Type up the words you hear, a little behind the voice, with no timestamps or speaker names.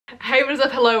Hey, what is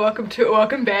up? Hello,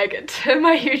 welcome back to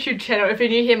my YouTube channel. If you're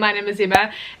new here, my name is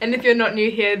Emma, and if you're not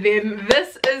new here, then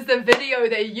this is the video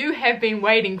that you have been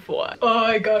waiting for. Oh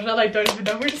my gosh, I don't even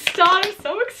know where to start. I'm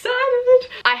so excited.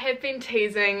 I have been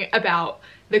teasing about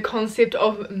the concept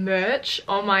of merch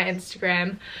on my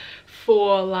Instagram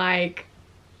for like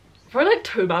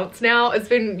 2 months now. It's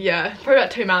been, yeah, for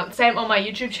about 2 months. Same on my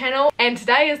YouTube channel. And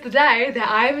today is the day that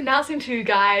I'm announcing to you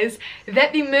guys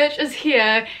that the merch is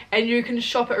here and you can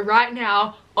shop it right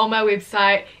now on my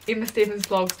website,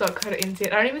 emmastevensvlogs.co.nz. I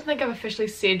don't even think I've officially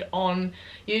said on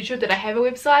YouTube that I have a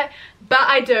website, but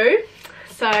I do.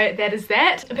 So that is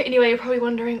that. But anyway, you're probably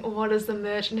wondering, what is the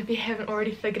merch? And if you haven't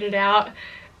already figured it out,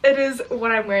 it is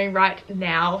what I'm wearing right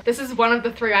now. This is one of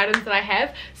the 3 items that I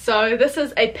have. So this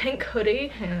is a pink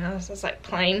hoodie, and this is like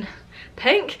plain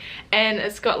pink, and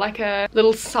it's got like a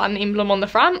little sun emblem on the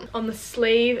front. On the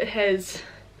sleeve it has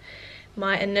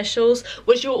my initials,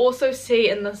 which you'll also see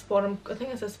in this bottom, I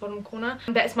think it's this bottom corner.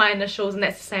 That's my initials, and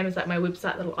that's the same as like my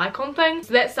website little icon thing.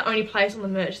 So that's the only place on the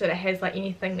merch that it has like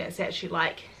anything that's actually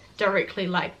like directly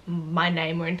like my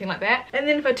name or anything like that. And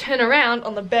then if I turn around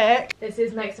on the back, it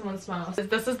says make someone smile. So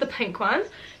this is the pink one.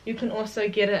 You can also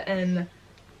get it in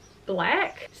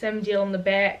black, same deal on the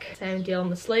back, same deal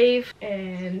on the sleeve,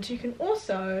 and you can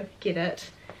also get it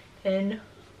in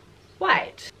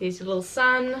white. There's your little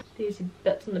sun, there's your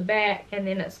bits on the back, and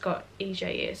then it's got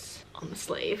EJS on the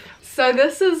sleeve. So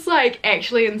this is like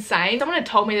actually insane. Someone had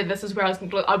told me that this is where I was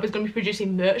going to be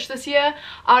producing merch this year.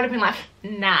 I would have been like,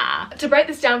 nah. To break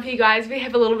this down for you guys, we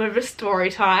have a little bit of a story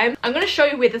time. I'm going to show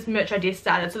you where this merch idea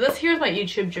started. So this here is my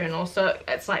YouTube journal, so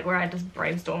it's like where I just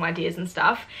brainstorm ideas and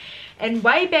stuff. And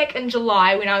way back in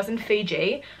July when I was in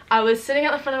Fiji, I was sitting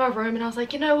at the front of my room and I was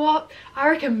like, you know what, I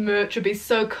reckon merch would be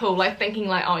so cool. Like thinking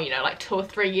like, oh, you know, like 2 or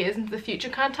 3 years into the future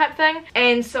kind of type thing.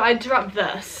 And so I drew up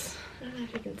this. I don't know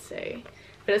if you can see,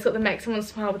 but it's got the make someone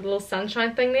smile with a little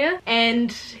sunshine thing there.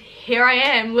 And here I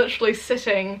am literally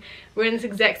sitting wearing this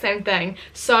exact same thing.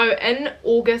 So in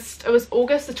August, it was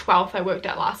August the 12th, I worked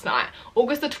out last night.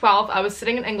 August the 12th, I was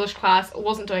sitting in English class,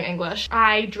 wasn't doing English.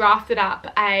 I drafted up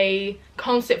a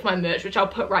concept for my merch, which I'll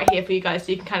put right here for you guys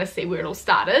so you can kind of see where it all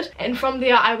started. And from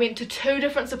there, I went to 2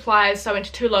 different suppliers. So I went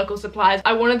to 2 local suppliers.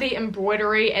 I wanted the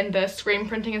embroidery and the screen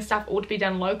printing and stuff all to be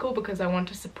done local because I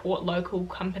wanted to support local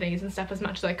companies and stuff as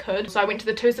much as I could. So I went to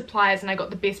the 2 suppliers and I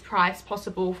got the best price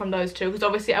possible from those 2, because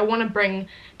obviously I want to bring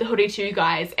the hoodie to you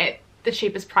guys at the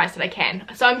cheapest price that I can.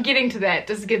 So I'm getting to that,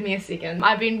 just give me a second.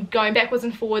 I've been going backwards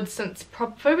and forwards since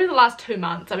probably the last 2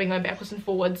 months. I've been going backwards and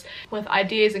forwards with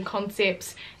ideas and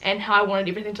concepts and how I wanted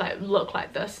everything to like look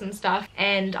like this and stuff.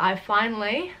 And I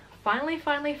finally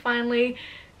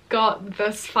got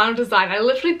this final design. I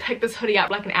literally picked this hoodie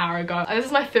up like an hour ago. This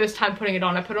is my first time putting it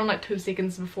on. I put it on like 2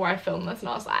 seconds before I filmed this and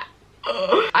I was like,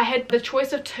 ugh. I had the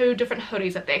choice of 2 different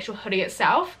hoodies, like the actual hoodie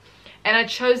itself. And I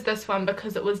chose this one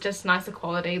because it was just nicer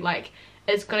quality. Like,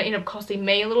 it's gonna end up costing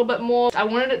me a little bit more. I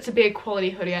wanted it to be a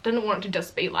quality hoodie. I didn't want it to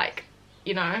just be like,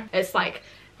 you know, it's like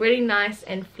really nice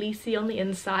and fleecy on the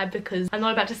inside, because I'm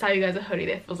not about to sell you guys a hoodie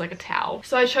that feels like a towel.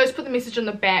 So I chose to put the message on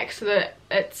the back so that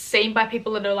it's seen by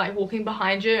people that are like walking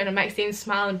behind you, and it makes them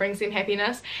smile and brings them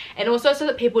happiness. And also so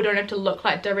that people don't have to look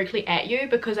like directly at you,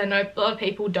 because I know a lot of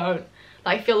people don't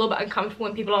like feel a little bit uncomfortable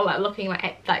when people are like looking like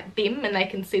at like them and they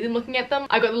can see them looking at them.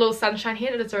 I got the little sunshine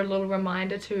here, it's a little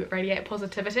reminder to radiate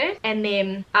positivity. And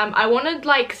then I wanted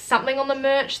like something on the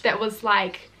merch that was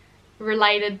like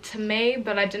related to me,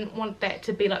 but I didn't want that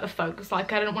to be like the focus.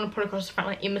 Like I didn't want to put across the front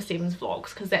like Emma Stevens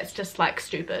vlogs, because that's just like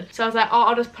stupid. So I was like, oh,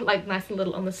 I'll just put like nice and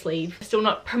little on the sleeve. Still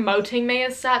not promoting me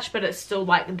as such, but it's still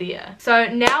like there. So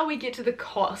now we get to the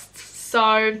costs.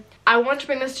 So I wanted to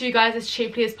bring this to you guys as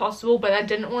cheaply as possible, but I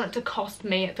didn't want it to cost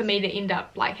me, for me to end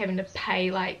up like having to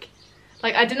pay like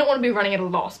I didn't want to be running at a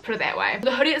loss, put it that way.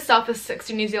 The hoodie itself is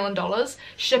 60 New Zealand dollars.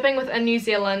 Shipping within New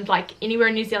Zealand, like anywhere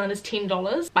in New Zealand, is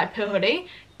 $10 per hoodie.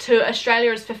 To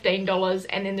Australia is $15,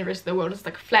 and then the rest of the world is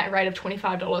like a flat rate of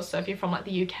 $25. So if you're from like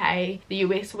the UK, the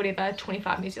US or whatever,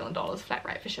 25 New Zealand dollars flat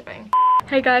rate for shipping.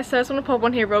 Hey guys, so I just want to pop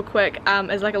on here real quick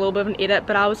as like a little bit of an edit,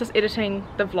 but I was just editing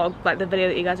the vlog, like the video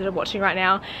that you guys are watching right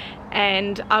now,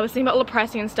 and I was thinking about all the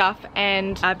pricing and stuff,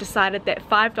 and I've decided that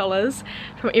 $5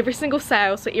 from every single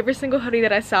sale, so every single hoodie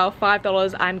that I sell,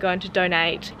 $5 I'm going to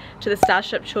donate to the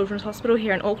Starship Children's Hospital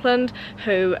here in Auckland,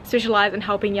 who specialise in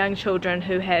helping young children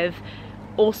who have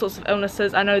all sorts of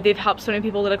illnesses. I know they've helped so many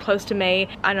people that are close to me.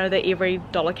 I know that every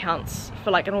dollar counts for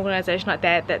like an organisation like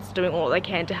that that's doing all they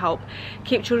can to help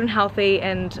keep children healthy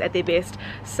and at their best.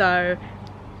 So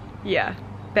yeah,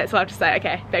 that's what I have to say.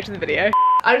 Okay, back to the video.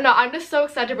 I don't know, I'm just so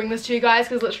excited to bring this to you guys,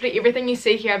 because literally everything you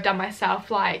see here I've done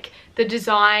myself. Like the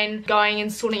design, going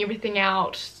and sorting everything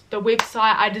out, The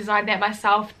website, I designed that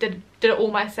myself, did it all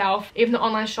myself. Even the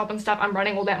online shop and stuff, I'm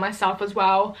running all that myself as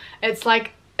well. It's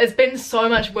like, it's been so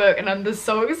much work and I'm just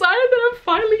so excited that I'm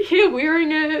finally here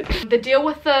wearing it. The deal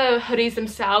with the hoodies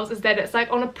themselves is that it's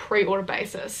like on a pre-order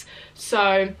basis.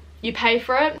 So you pay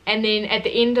for it, and then at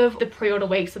the end of the pre-order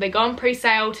week, so they go on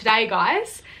pre-sale today,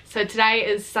 guys. So today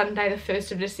is Sunday the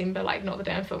 1st of December, like not the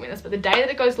day I'm filming this, but the day that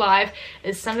it goes live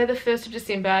is Sunday the 1st of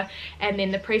December, and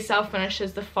then the pre-sale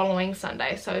finishes the following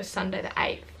Sunday, so Sunday the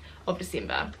 8th of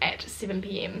December at 7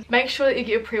 p.m. Make sure that you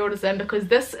get your pre-orders in, because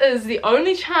this is the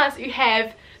only chance you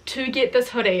have to get this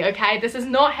hoodie, okay? This is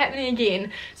not happening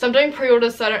again. So I'm doing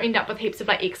pre-orders so I don't end up with heaps of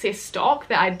like excess stock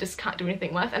that I just can't do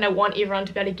anything with, and I want everyone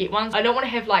to be able to get one. I don't want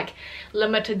to have like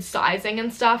limited sizing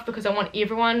and stuff, because I want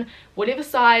everyone, whatever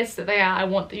size that they are, I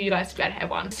want you guys to be able to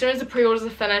have one. As soon as the pre-orders are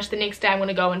finished, the next day I'm going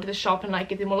to go into the shop and like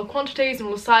get them all the quantities and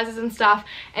all the sizes and stuff,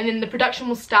 and then the production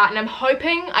will start. And I'm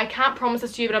hoping, I can't promise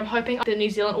this to you, but I'm hoping the New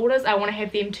Zealand orders, I want to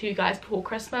have them to you guys before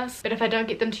Christmas. But if I don't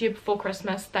get them to you before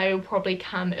Christmas, they will probably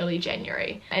come early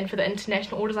January. And for the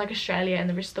international orders like Australia and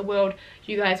the rest of the world,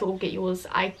 you guys will get yours.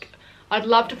 I'd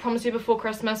love to promise you before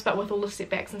Christmas, but with all the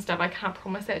setbacks and stuff, I can't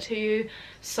promise that to you.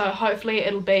 So hopefully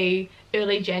it'll be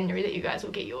early January that you guys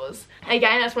will get yours.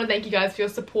 Again, I just want to thank you guys for your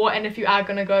support, and if you are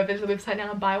going to go over to the website now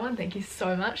and buy one, thank you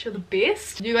so much. You're the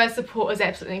best. You guys' support is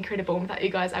absolutely incredible, and without you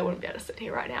guys I wouldn't be able to sit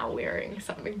here right now wearing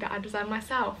something that I designed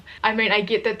myself. I mean, I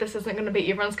get that this isn't going to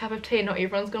be everyone's cup of tea, not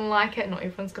everyone's going to like it, not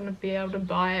everyone's going to be able to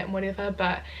buy it and whatever,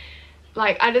 but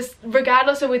like, I just,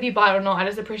 regardless of whether you buy it or not, I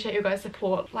just appreciate you guys'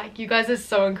 support. Like, you guys are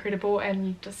so incredible,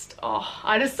 and just, oh,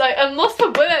 I'm lost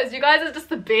for words. You guys are just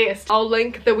the best. I'll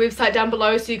link the website down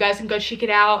below so you guys can go check it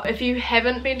out. If you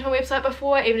haven't been to a website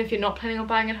before, even if you're not planning on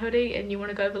buying a hoodie and you want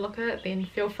to go have a look at it, then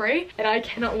feel free. And I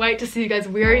cannot wait to see you guys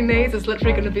wearing these. It's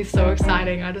literally going to be so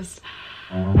exciting. I just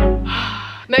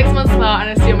makes someone smile, and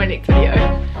I'll see you in my next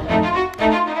video.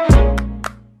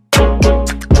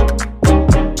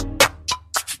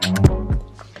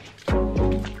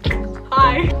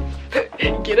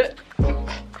 Get it?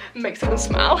 Make someone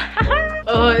smile.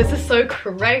 Oh, this is so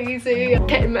crazy.